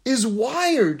is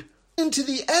wired into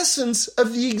the essence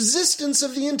of the existence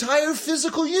of the entire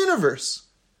physical universe.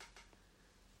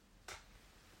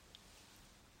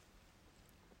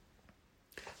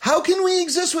 How can we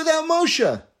exist without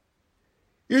Moshe?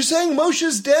 You're saying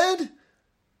Moshe's dead?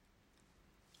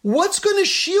 What's going to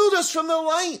shield us from the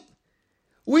light?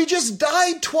 We just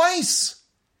died twice.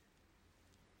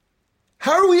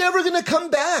 How are we ever going to come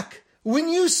back? When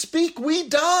you speak, we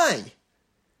die.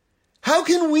 How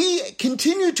can we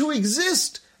continue to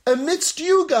exist amidst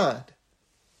you, God?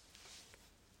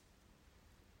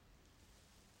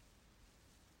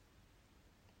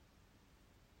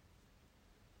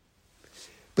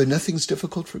 But nothing's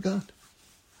difficult for God.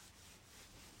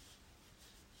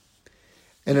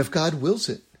 And if God wills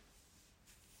it,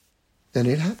 then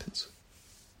it happens.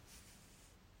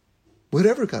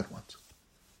 Whatever God wants.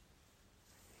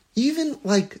 Even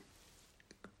like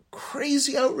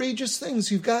crazy, outrageous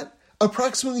things. You've got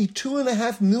approximately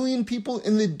 2.5 million people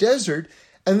in the desert,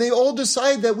 and they all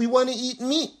decide that we want to eat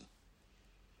meat.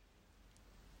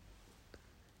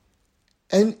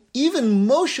 And even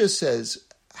Moshe says,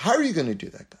 how are you going to do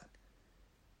that, God?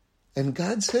 And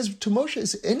God says to Moshe,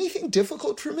 is anything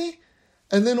difficult for me?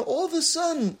 And then all of a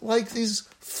sudden, like these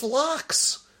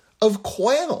flocks of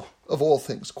quail, of all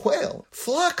things, quail,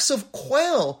 flocks of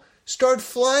quail start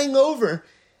flying over.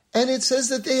 And it says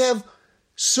that they have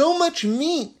so much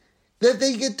meat that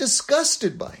they get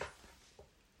disgusted by it.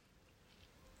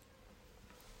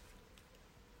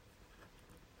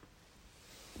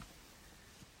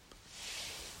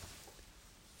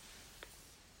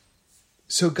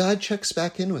 So God checks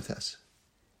back in with us.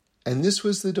 And this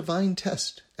was the divine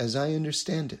test, as I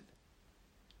understand it.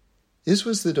 This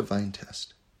was the divine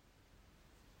test.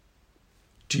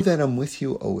 Do you know that I'm with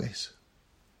you always?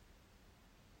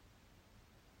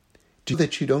 Do you know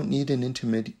that you don't need an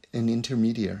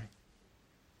intermediary?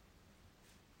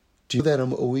 Do you know that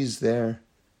I'm always there?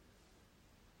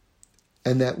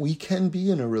 And that we can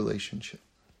be in a relationship?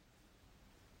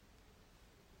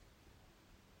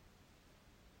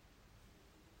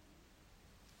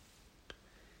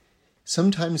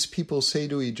 Sometimes people say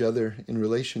to each other in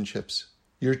relationships,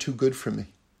 you're too good for me,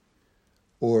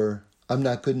 or I'm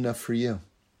not good enough for you.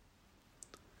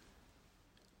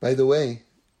 By the way,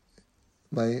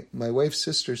 my wife's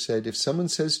sister said, if someone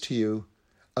says to you,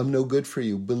 I'm no good for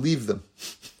you, believe them.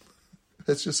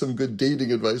 That's just some good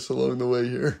dating advice along the way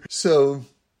here. So,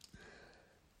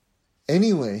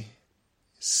 anyway,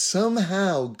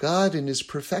 somehow God in his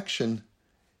perfection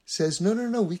says,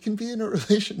 no, we can be in a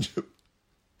relationship.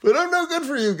 But I'm no good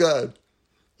for you, God.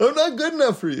 I'm not good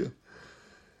enough for you.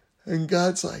 And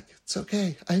God's like, it's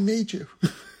okay. I made you.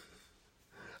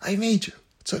 I made you.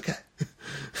 It's okay.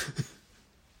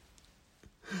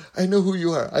 I know who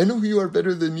you are. I know who you are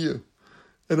better than you.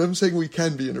 And I'm saying we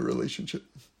can be in a relationship.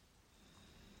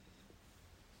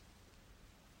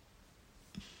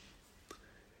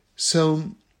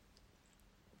 So,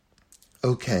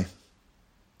 okay.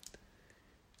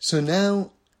 So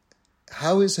now,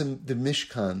 how is the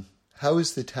Mishkan, how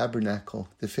is the tabernacle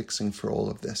the fixing for all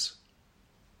of this?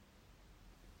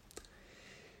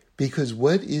 Because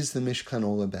what is the Mishkan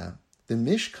all about? The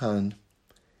Mishkan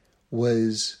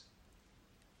was,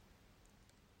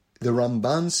 the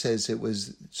Ramban says it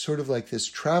was sort of like this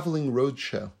traveling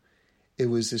roadshow. It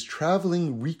was this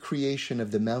traveling recreation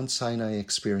of the Mount Sinai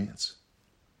experience.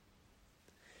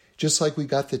 Just like we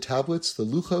got the tablets, the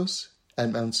luchos, at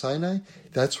Mount Sinai,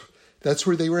 that's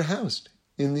where they were housed,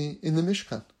 in the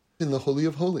Mishkan, in the Holy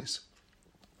of Holies.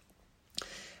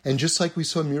 And just like we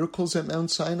saw miracles at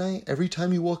Mount Sinai, every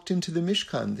time you walked into the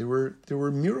Mishkan, there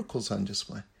were miracles on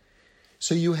display.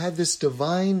 So you had this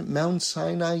divine Mount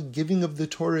Sinai giving of the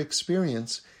Torah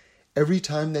experience every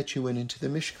time that you went into the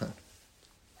Mishkan.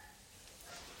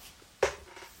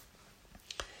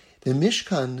 The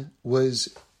Mishkan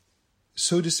was,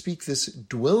 so to speak, this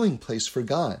dwelling place for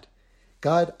God.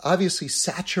 God obviously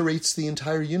saturates the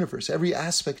entire universe, every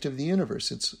aspect of the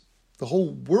universe. The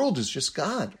whole world is just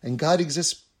God, and God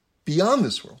exists beyond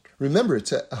this world. Remember,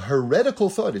 it's a heretical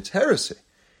thought, it's heresy,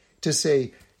 to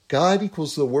say God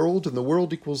equals the world and the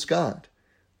world equals God.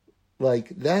 Like,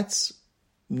 that's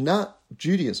not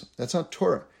Judaism, that's not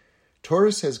Torah.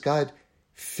 Torah says God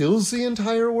fills the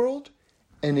entire world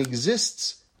and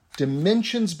exists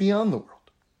dimensions beyond the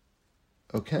world.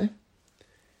 Okay?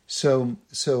 So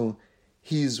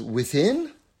he's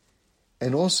within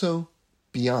and also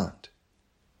beyond.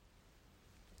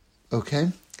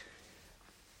 Okay?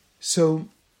 So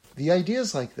the idea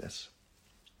is like this.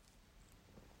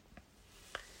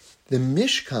 The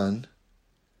Mishkan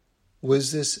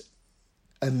was this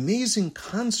amazing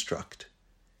construct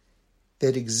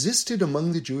that existed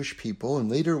among the Jewish people, and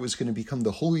later it was going to become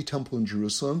the Holy Temple in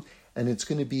Jerusalem, and it's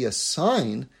going to be a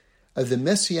sign of the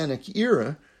Messianic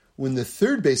era when the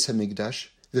third Beis HaMikdash,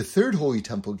 the third Holy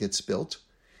Temple, gets built.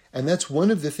 And that's one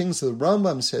of the things the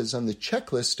Rambam says on the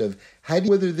checklist of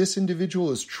whether this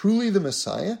individual is truly the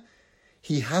Messiah.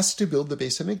 He has to build the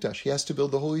Beis HaMikdash. He has to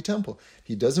build the Holy Temple. If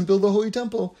he doesn't build the Holy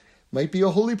Temple, might be a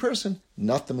holy person,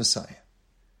 not the Messiah.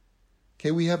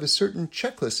 Okay, we have a certain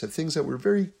checklist of things that we're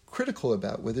very critical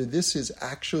about, whether this is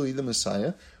actually the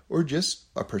Messiah or just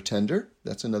a pretender,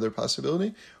 that's another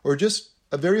possibility, or just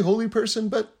a very holy person,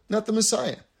 but not the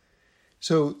Messiah.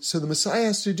 So the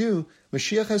Messiah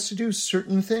Mashiach has to do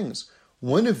certain things.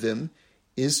 One of them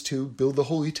is to build the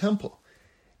Holy Temple.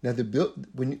 Now,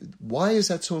 why is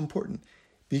that so important?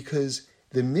 Because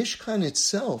the Mishkan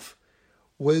itself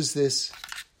was this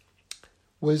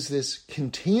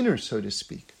container, so to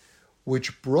speak,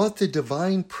 which brought the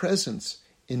divine presence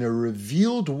in a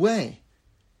revealed way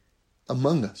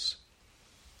among us.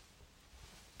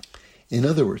 In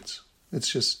other words, let's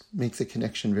just make the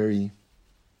connection very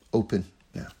open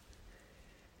now.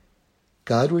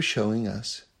 God was showing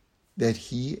us that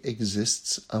he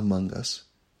exists among us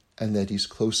and that he's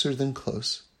closer than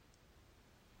close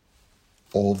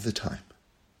all the time.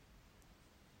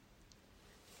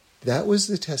 That was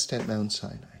the test at Mount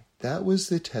Sinai. That was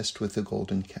the test with the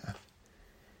golden calf.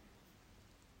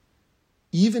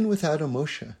 Even without a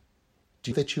Moshe,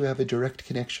 do you know that you have a direct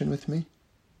connection with me?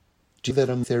 Do you know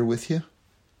that I'm there with you?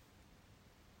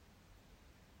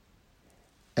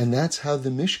 And that's how the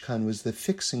Mishkan was the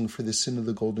fixing for the sin of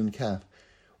the golden calf.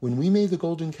 When we made the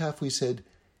golden calf, we said,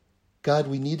 God,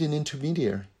 we need an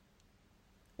intermediary.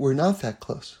 We're not that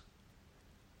close.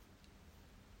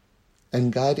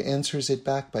 And God answers it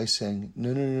back by saying,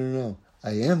 no,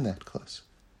 I am that close.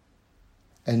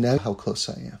 And now how close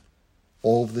I am,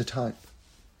 all the time.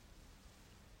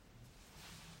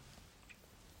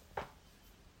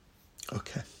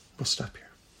 Okay, we'll stop here.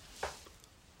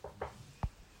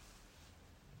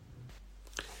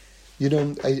 You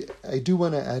know, I do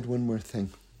want to add one more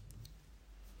thing.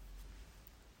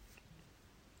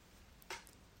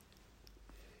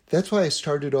 That's why I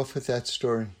started off with that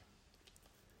story.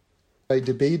 I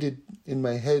debated in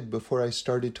my head before I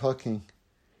started talking,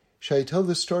 should I tell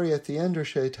the story at the end or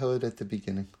should I tell it at the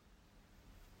beginning?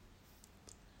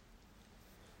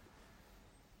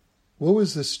 What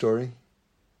was the story?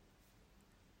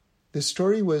 The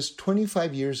story was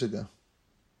 25 years ago.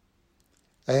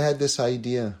 I had this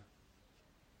idea.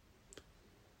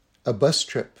 A bus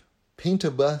trip. Paint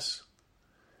a bus.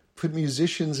 Put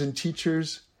musicians and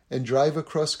teachers and drive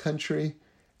across country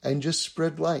and just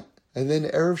spread light. And then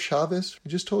Erev Shabbos, I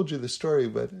just told you the story,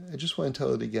 but I just want to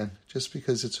tell it again, just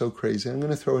because it's so crazy. I'm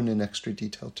going to throw in an extra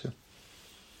detail too.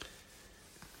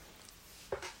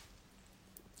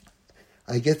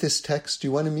 I get this text, do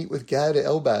you want to meet with Gad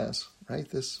Elbaz, right?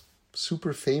 This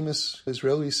super famous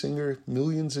Israeli singer,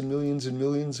 millions and millions and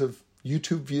millions of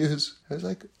YouTube views. I was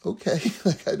like, okay,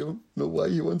 like I don't know why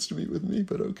he wants to meet with me,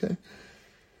 but okay.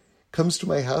 Comes to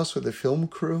my house with a film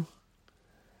crew.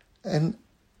 And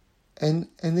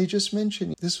they just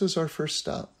mentioned, this was our first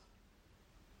stop.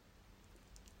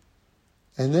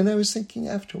 And then I was thinking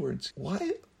afterwards, why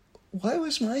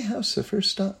was my house the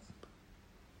first stop?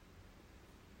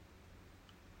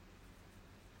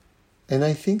 And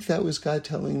I think that was God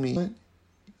telling me,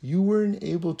 you weren't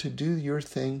able to do your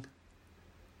thing,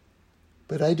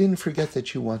 but I didn't forget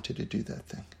that you wanted to do that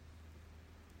thing.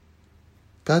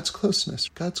 God's closeness.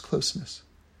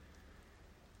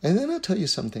 And then I'll tell you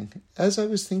something. As I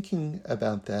was thinking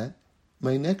about that,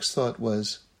 my next thought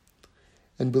was,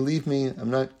 and believe me, I'm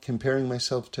not comparing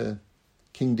myself to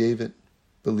King David,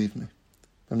 believe me.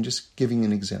 I'm just giving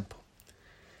an example.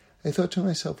 I thought to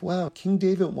myself, wow, King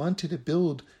David wanted to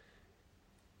build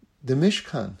the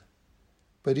Mishkan,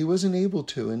 but he wasn't able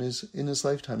to in his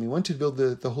lifetime. He wanted to build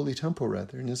the Holy Temple,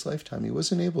 rather, in his lifetime. He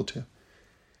wasn't able to.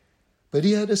 But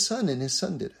he had a son, and his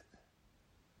son did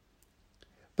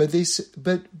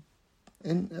it.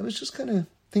 And I was just kind of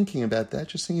thinking about that,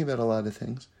 just thinking about a lot of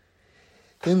things.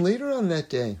 Then later on that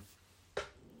day,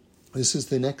 this is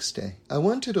the next day, I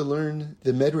wanted to learn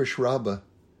the Medrash Rabbah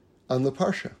on the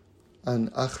Parsha, on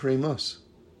Achrei Mos.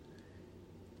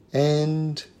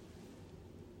 And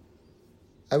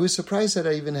I was surprised that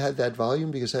I even had that volume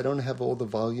because I don't have all the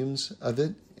volumes of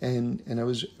it. And I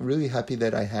was really happy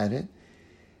that I had it.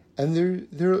 And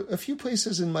there are a few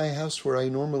places in my house where I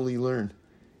normally learn.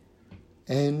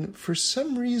 And for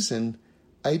some reason,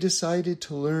 I decided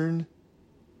to learn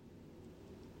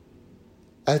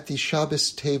at the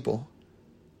Shabbos table,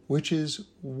 which is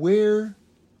where,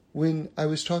 when I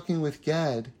was talking with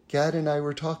Gad and I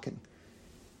were talking.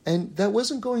 And that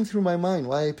wasn't going through my mind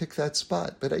why I picked that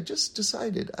spot, but I just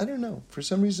decided, I don't know, for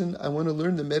some reason I want to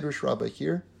learn the Medrash Rabbah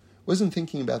here. Wasn't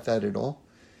thinking about that at all.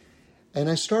 And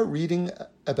I start reading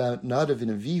about Nadav and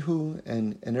Avihu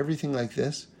and everything like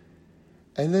this.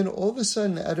 And then all of a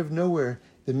sudden, out of nowhere,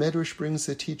 the Medrash brings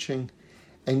the teaching,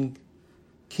 and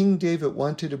King David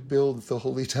wanted to build the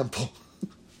Holy Temple.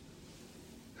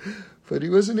 But he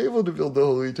wasn't able to build the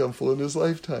Holy Temple in his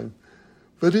lifetime.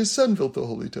 But his son built the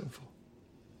Holy Temple.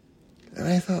 And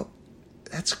I thought,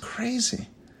 that's crazy.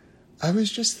 I was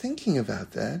just thinking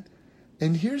about that.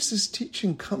 And here's this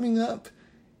teaching coming up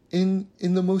in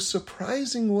the most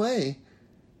surprising way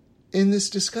in this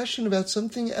discussion about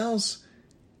something else.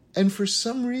 And for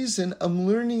some reason, I'm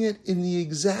learning it in the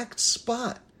exact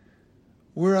spot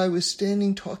where I was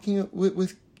standing talking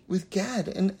with Gad.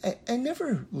 And I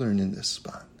never learn in this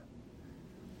spot.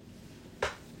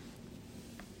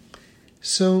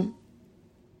 So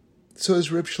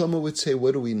as Reb Shlomo would say,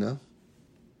 what do we know?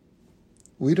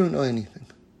 We don't know anything.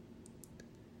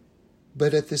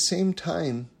 But at the same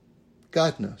time,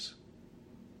 God knows.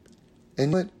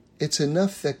 And it's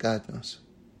enough that God knows.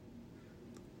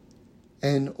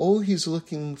 And all he's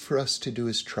looking for us to do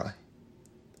is try.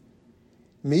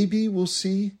 Maybe we'll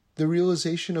see the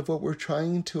realization of what we're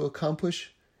trying to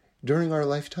accomplish during our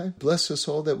lifetime. Bless us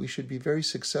all that we should be very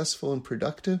successful and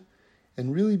productive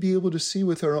and really be able to see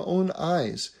with our own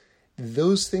eyes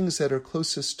those things that are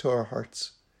closest to our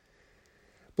hearts.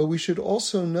 But we should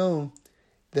also know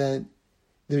that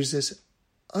there's this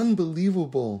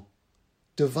unbelievable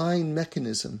divine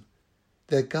mechanism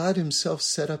that God himself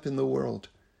set up in the world,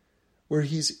 where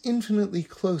he's infinitely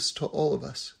close to all of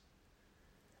us.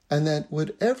 And that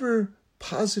whatever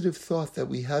positive thought that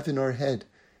we have in our head,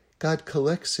 God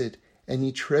collects it and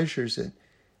he treasures it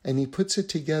and he puts it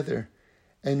together.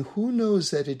 And who knows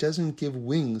that it doesn't give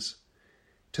wings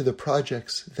to the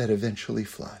projects that eventually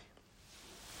fly.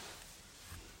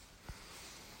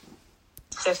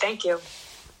 So thank you.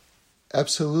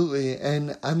 Absolutely.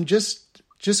 And I'm just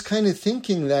kind of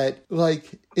thinking that,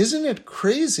 like, isn't it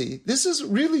crazy? This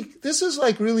is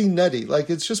like really nutty. Like,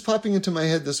 it's just popping into my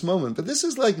head this moment, but this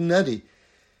is like nutty.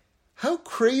 How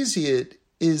crazy it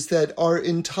is that our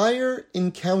entire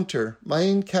encounter, my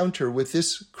encounter with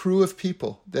this crew of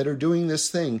people that are doing this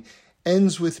thing,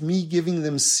 ends with me giving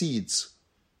them seeds.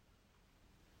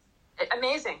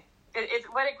 Amazing.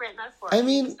 What a great metaphor. I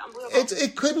mean,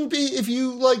 it couldn't be if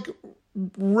you, like,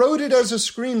 wrote it as a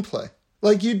screenplay.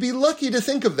 Like, you'd be lucky to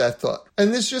think of that thought.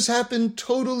 And this just happened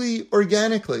totally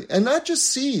organically. And not just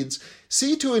seeds.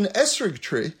 Seed to an esrog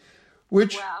tree,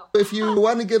 which, wow. If you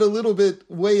want to get a little bit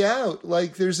way out,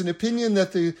 like, there's an opinion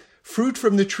that the fruit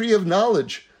from the tree of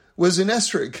knowledge was an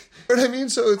esrog. You know what I mean?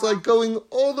 So it's like going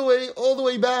all the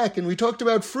way back. And we talked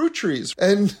about fruit trees.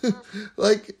 And,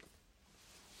 like,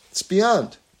 It's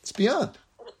beyond. It's beyond.